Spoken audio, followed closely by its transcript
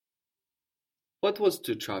What was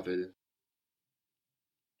to travel?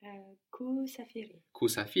 Kusafiri.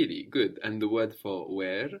 Kusafiri, good. And the word for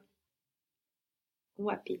where?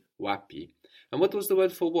 Wapi. Wapi. And what was the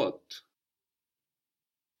word for what?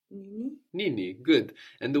 Nini. Nini, good.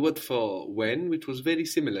 And the word for when, which was very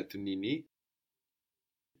similar to Nini?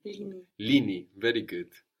 Lini. Lini, very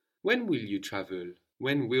good. When will you travel?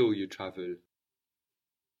 When will you travel?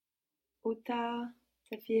 Uta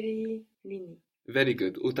safiri lini. Very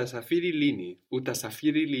good. Utasafiri lini.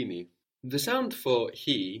 Utasafiri lini. The sound for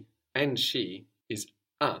he and she is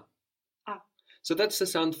a. A. So that's the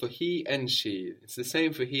sound for he and she. It's the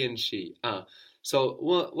same for he and she. A. So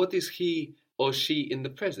what is he or she in the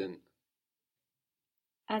present?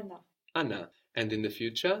 Ana. Ana. And in the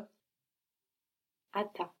future?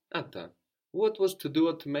 Ata. Ata. What was to do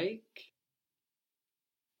or to make?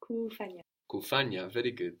 Kufanya. Kufanya.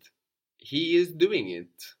 Very good. He is doing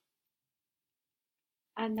it.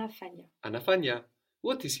 Anafanya. Anafanya.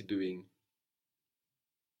 What is he doing?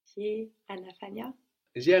 Je anafanya.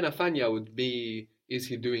 Je anafanya would be, is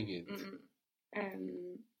he doing it?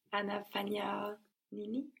 Anafanya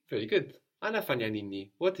nini. Very good. Anafanya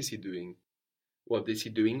nini. What is he doing? What is he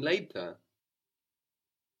doing later?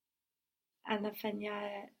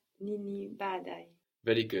 Anafanya nini baadaye.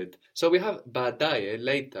 Very good. So we have baadaye,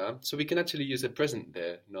 later, so we can actually use the present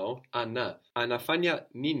there, no? Ana. Anafanya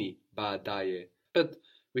nini baadaye. But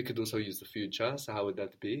we could also use the future, so how would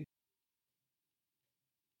that be?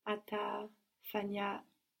 Atafanya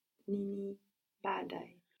nini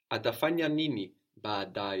baadaye. Atafanya nini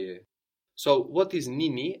baadaye. So what is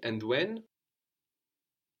nini and when?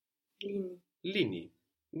 Lini. Lini.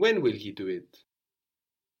 When will he do it?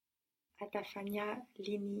 Atafanya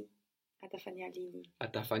lini. Atafanya lini.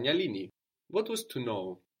 Atafanya lini. What was to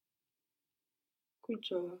know?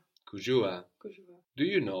 Kujua. Kujua. Kujua. Do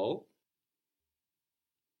you know?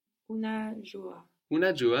 Unajua.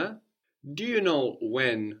 Unajua. Do you know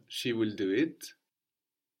when she will do it?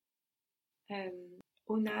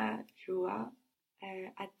 Unajua.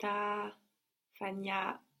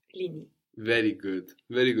 Atafanya lini. Very good.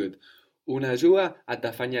 Very good. Unajua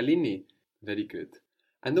atafanya lini. Very good.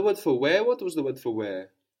 And the word for where? What was the word for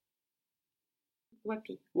where?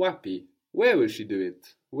 Wapi. Wapi. Where will she do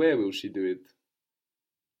it? Where will she do it?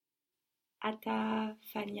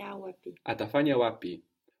 Atafanya wapi. Atafanya wapi.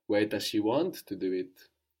 Where does she want to do it?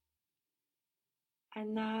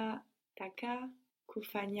 Anataka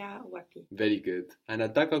kufanya wapi. Very good.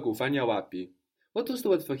 Anataka kufanya wapi. What was the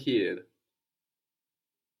word for here?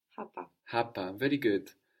 Hapa. Hapa. Very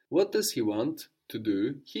good. What does he want to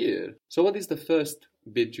do here? So what is the first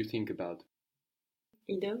bit you think about?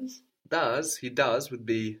 He does. He does would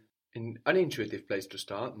be an unintuitive place to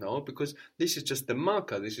start, no, because this is just the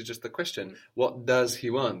marker, this is just the question. What does he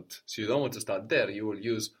want? So you don't want to start there, you will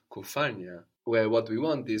use kufanya, where what we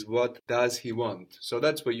want is what does he want? So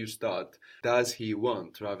that's where you start. Does he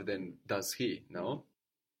want rather than does he, no?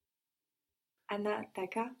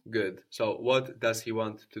 Anataka. Good. So what does he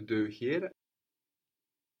want to do here?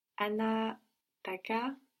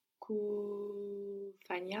 Anataka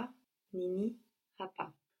kufanya nini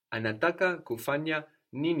hapa. Anataka kufanya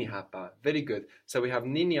nini hapa. Very good. So we have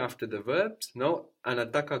nini after the verbs. No,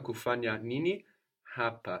 anataka kufanya nini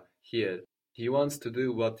hapa, here. He wants to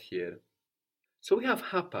do what here? So we have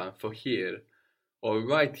hapa for here, or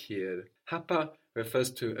right here. Hapa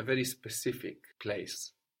refers to a very specific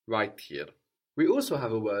place, right here. We also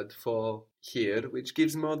have a word for here, which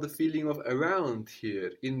gives more the feeling of around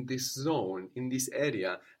here, in this zone, in this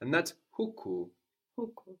area, and that's huku.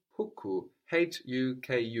 Huku. Huku.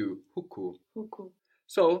 H-U-K-U. Huku. Huku.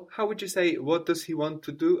 So, how would you say, what does he want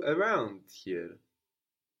to do around here?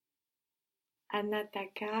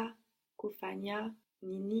 Anataka kufanya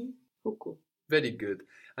nini huku. Very good.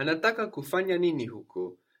 Anataka kufanya nini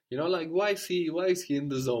huku? You know, like, why is he in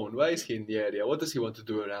the zone? Why is he in the area? What does he want to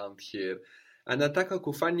do around here? Anataka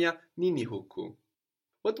kufanya nini huku?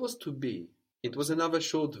 What was to be? It was another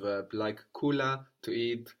short verb like kula, to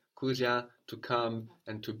eat, kuja, to come,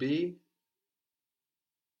 and to be?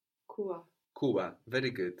 Kuwa. Kuwa.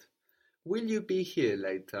 Very good. Will you be here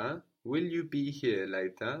later? Will you be here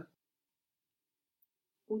later?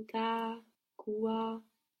 Utakuwa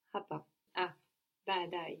hapa.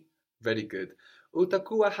 Baadaye. Very good.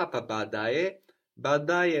 Utakuwa hapa baadaye.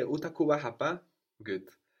 Baadaye utakuwa hapa.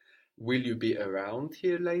 Good. Will you be around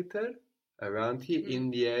here later? Around here,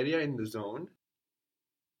 in the area, in the zone?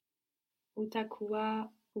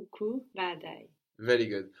 Utakuwa huku baadaye. Very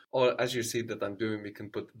good. Or as you see that I'm doing, we can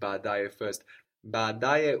put baadaye first.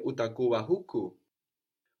 Baadaye utakuwa huku.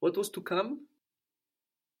 What was to come?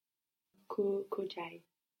 Kujai.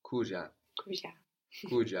 Kuja. Kuja.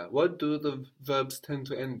 Kuja. What do the verbs tend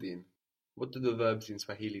to end in? What do the verbs in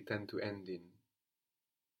Swahili tend to end in?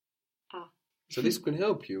 Ah. So this can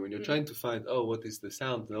help you when you're trying to find, what is the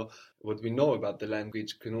sound? What we know about the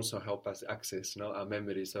language can also help us access, our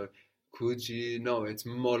memory. So kuji, no, it's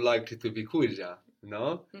more likely to be kuja,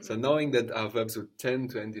 no? So knowing that our verbs would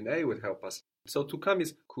tend to end in a would help us. So to come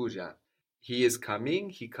is kuja. He is coming,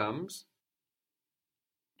 he comes.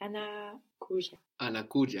 Anakuja.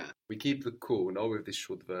 Anakuja. We keep the ku, with these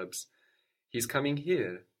short verbs. He's coming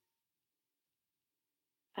here.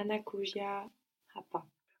 Anakuja hapa.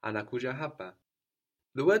 Anakuja hapa.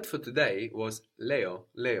 The word for today was Leo,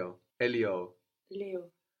 L-E-O.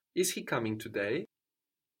 Leo. Is he coming today?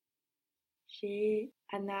 Je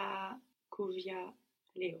anakuja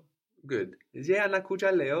Leo. Good. Je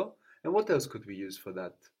anakuja Leo. And what else could we use for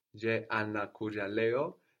that? Je anakuja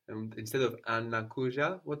Leo. And instead of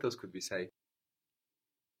anakuja, what else could we say?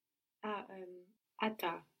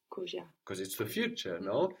 Atakuja. Because it's the future,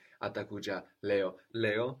 no? Atakuja Leo.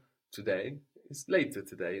 Leo, today. It's later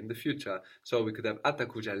today, in the future. So we could have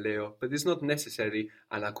atakuja Leo, but it's not necessary.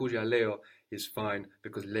 Anakuja Leo is fine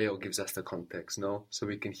because Leo gives us the context, no? So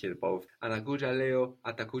we can hear both. Anakuja Leo,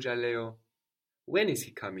 atakuja Leo. When is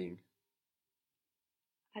he coming?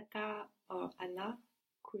 Anakuja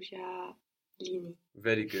lini.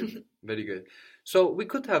 Very good, very good. So we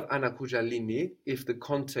could have anakuja lini if the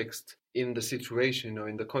context in the situation or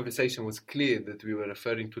in the conversation was clear that we were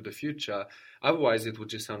referring to the future. Otherwise, it would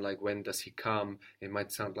just sound like, when does he come? It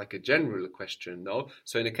might sound like a general question, no?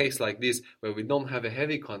 So in a case like this, where we don't have a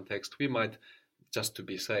heavy context, we might, just to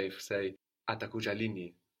be safe, say, atakuja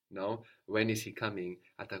lini, no? When is he coming?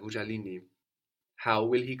 Atakuja lini. How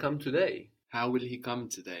will he come today? How will he come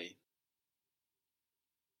today?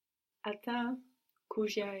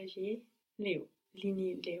 Atakuja Leo.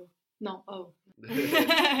 Lini Leo. No,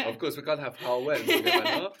 Of course, we can't have how when together,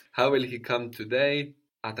 no? How will he come today?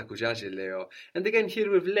 Atakujaje Leo. And again, here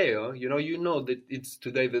with Leo, you know that it's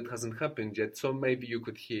today that hasn't happened yet, so maybe you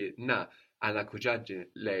could hear na, anakujaje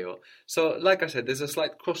Leo. So, like I said, there's a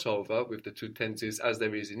slight crossover with the two tenses as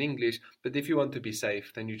there is in English, but if you want to be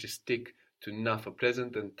safe, then you just stick to na for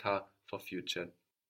present and ta for future.